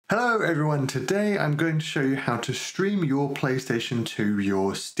Hello everyone, today I'm going to show you how to stream your PlayStation to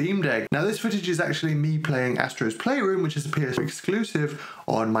your Steam Deck. Now this footage is actually me playing Astro's Playroom, which is a PS5 exclusive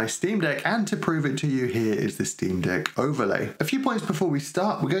on my Steam Deck, and to prove it to you, here is the Steam Deck overlay. A few points before we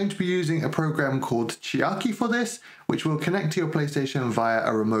start, we're going to be using a program called Chiaki for this, which will connect to your PlayStation via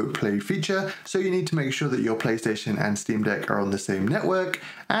a remote play feature, so you need to make sure that your PlayStation and Steam Deck are on the same network,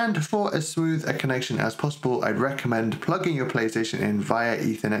 and for as smooth a connection as possible, I'd recommend plugging your PlayStation in via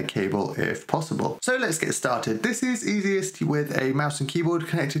Ethernet cable if possible. So let's get started. This is easiest with a mouse and keyboard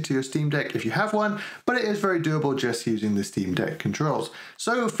connected to your Steam Deck if you have one, but it is very doable just using the Steam Deck controls.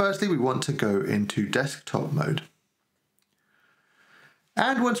 So firstly, we want to go into desktop mode.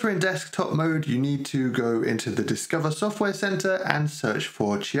 And once we're in desktop mode, you need to go into the Discover Software Center and search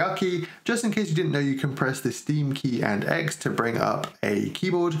for Chiaki. Just in case you didn't know, you can press the Steam key and X to bring up a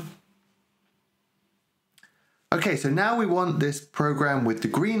keyboard. Okay, so now we want this program with the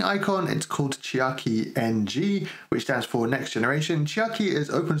green icon. It's called Chiaki NG, which stands for Next Generation. Chiaki is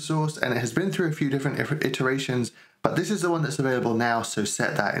open source and it has been through a few different iterations, but this is the one that's available now, so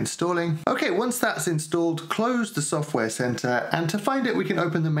set that installing. Okay, once that's installed, close the Software Center, and to find it, we can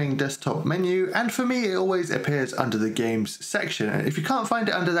open the main desktop menu, and for me, it always appears under the Games section. And if you can't find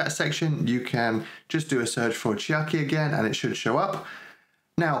it under that section, you can just do a search for Chiaki again, and it should show up.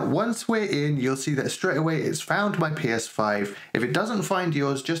 Now, once we're in, you'll see that straight away it's found my PS5. If it doesn't find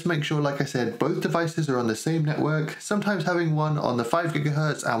yours, just make sure, like I said, both devices are on the same network. Sometimes having one on the 5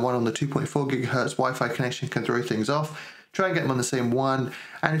 GHz and one on the 2.4 GHz Wi-Fi connection can throw things off. Try and get them on the same one,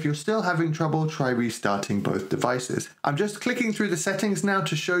 and if you're still having trouble, try restarting both devices. I'm just clicking through the settings now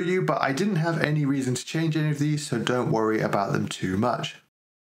to show you, but I didn't have any reason to change any of these, so don't worry about them too much.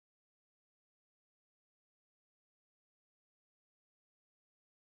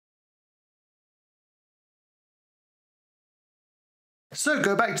 So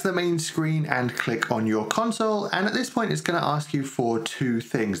go back to the main screen and click on your console, and at this point it's going to ask you for two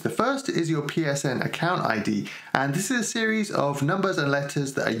things. The first is your PSN account ID, and this is a series of numbers and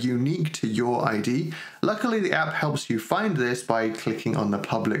letters that are unique to your ID. Luckily the app helps you find this by clicking on the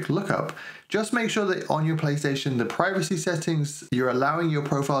public lookup. Just make sure that on your PlayStation, the privacy settings, you're allowing your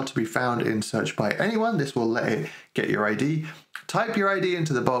profile to be found in search by anyone. This will let it get your ID. Type your ID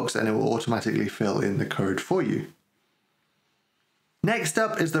into the box and it will automatically fill in the code for you. Next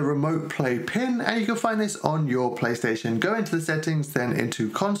up is the remote play pin, and you can find this on your PlayStation. Go into the settings, then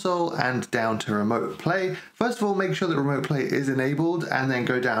into console and down to remote play. First of all, make sure that remote play is enabled, and then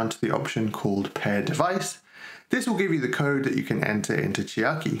go down to the option called pair device. This will give you the code that you can enter into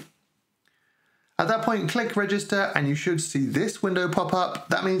Chiaki. At that point, click register and you should see this window pop up.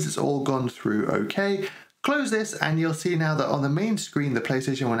 That means it's all gone through okay. Close this and you'll see now that on the main screen, the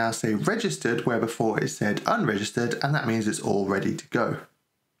PlayStation will now say registered, where before it said unregistered, and that means it's all ready to go.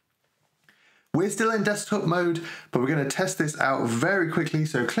 We're still in desktop mode, but we're going to test this out very quickly.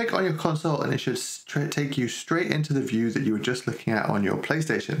 So click on your console and it should take you straight into the view that you were just looking at on your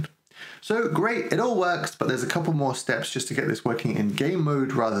PlayStation. So great, it all works, but there's a couple more steps just to get this working in game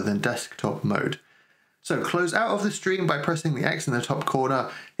mode rather than desktop mode. So close out of the stream by pressing the X in the top corner.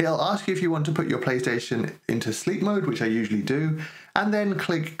 It'll ask you if you want to put your PlayStation into sleep mode, which I usually do, and then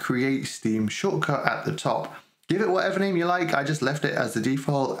click Create Steam Shortcut at the top. Give it whatever name you like. I just left it as the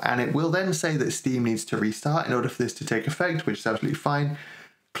default, and it will then say that Steam needs to restart in order for this to take effect, which is absolutely fine.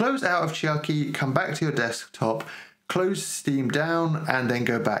 Close out of Chiaki, come back to your desktop, close Steam down, and then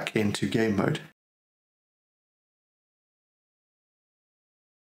go back into game mode.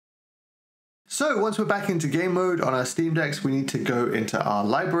 So once we're back into game mode on our Steam Decks, we need to go into our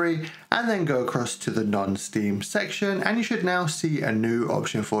library and then go across to the non-Steam section, and you should now see a new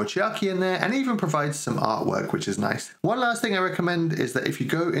option for Chiaki in there, and even provides some artwork, which is nice. One last thing I recommend is that if you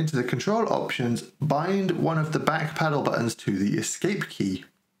go into the control options, bind one of the back paddle buttons to the escape key.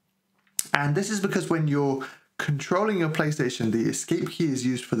 And this is because when you're controlling your PlayStation, the escape key is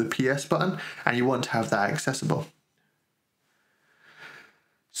used for the PS button, and you want to have that accessible.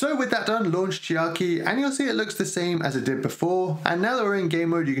 So with that done, launch Chiaki, and you'll see it looks the same as it did before. And now that we're in game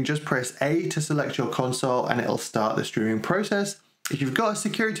mode, you can just press A to select your console and it'll start the streaming process. If you've got a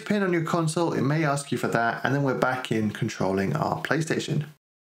security pin on your console, it may ask you for that, and then we're back in controlling our PlayStation.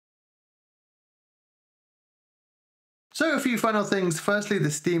 So a few final things. Firstly,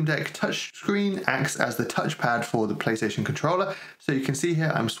 the Steam Deck touchscreen acts as the touchpad for the PlayStation controller. So you can see here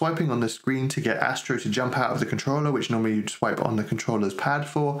I'm swiping on the screen to get Astro to jump out of the controller, which normally you'd swipe on the controller's pad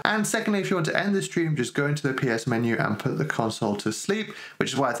for. And secondly, if you want to end the stream, just go into the PS menu and put the console to sleep,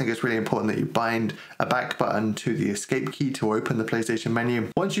 which is why I think it's really important that you bind a back button to the escape key to open the PlayStation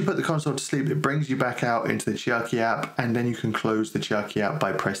menu. Once you put the console to sleep, it brings you back out into the Chiaki app, and then you can close the Chiaki app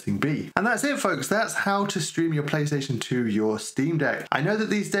by pressing B. And that's it, folks. That's how to stream your PlayStation to your Steam Deck. I know that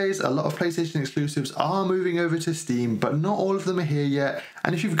these days a lot of PlayStation exclusives are moving over to Steam, but not all of them are here yet.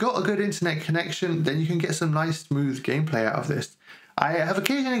 And if you've got a good internet connection, then you can get some nice smooth gameplay out of this. I have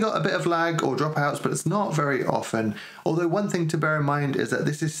occasionally got a bit of lag or dropouts, but it's not very often. Although one thing to bear in mind is that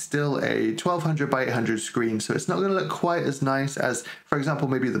this is still a 1200 by 800 screen, so it's not going to look quite as nice as, for example,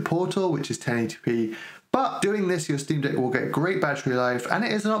 maybe the Portal, which is 1080p. But doing this, your Steam Deck will get great battery life, and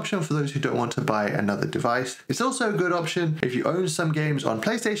it is an option for those who don't want to buy another device. It's also a good option if you own some games on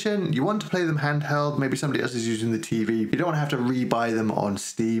PlayStation, you want to play them handheld, maybe somebody else is using the TV, you don't want to have to re-buy them on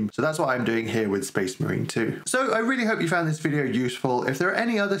Steam. So that's what I'm doing here with Space Marine 2. So I really hope you found this video useful. If there are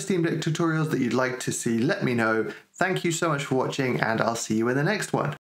any other Steam Deck tutorials that you'd like to see, let me know. Thank you so much for watching, and I'll see you in the next one.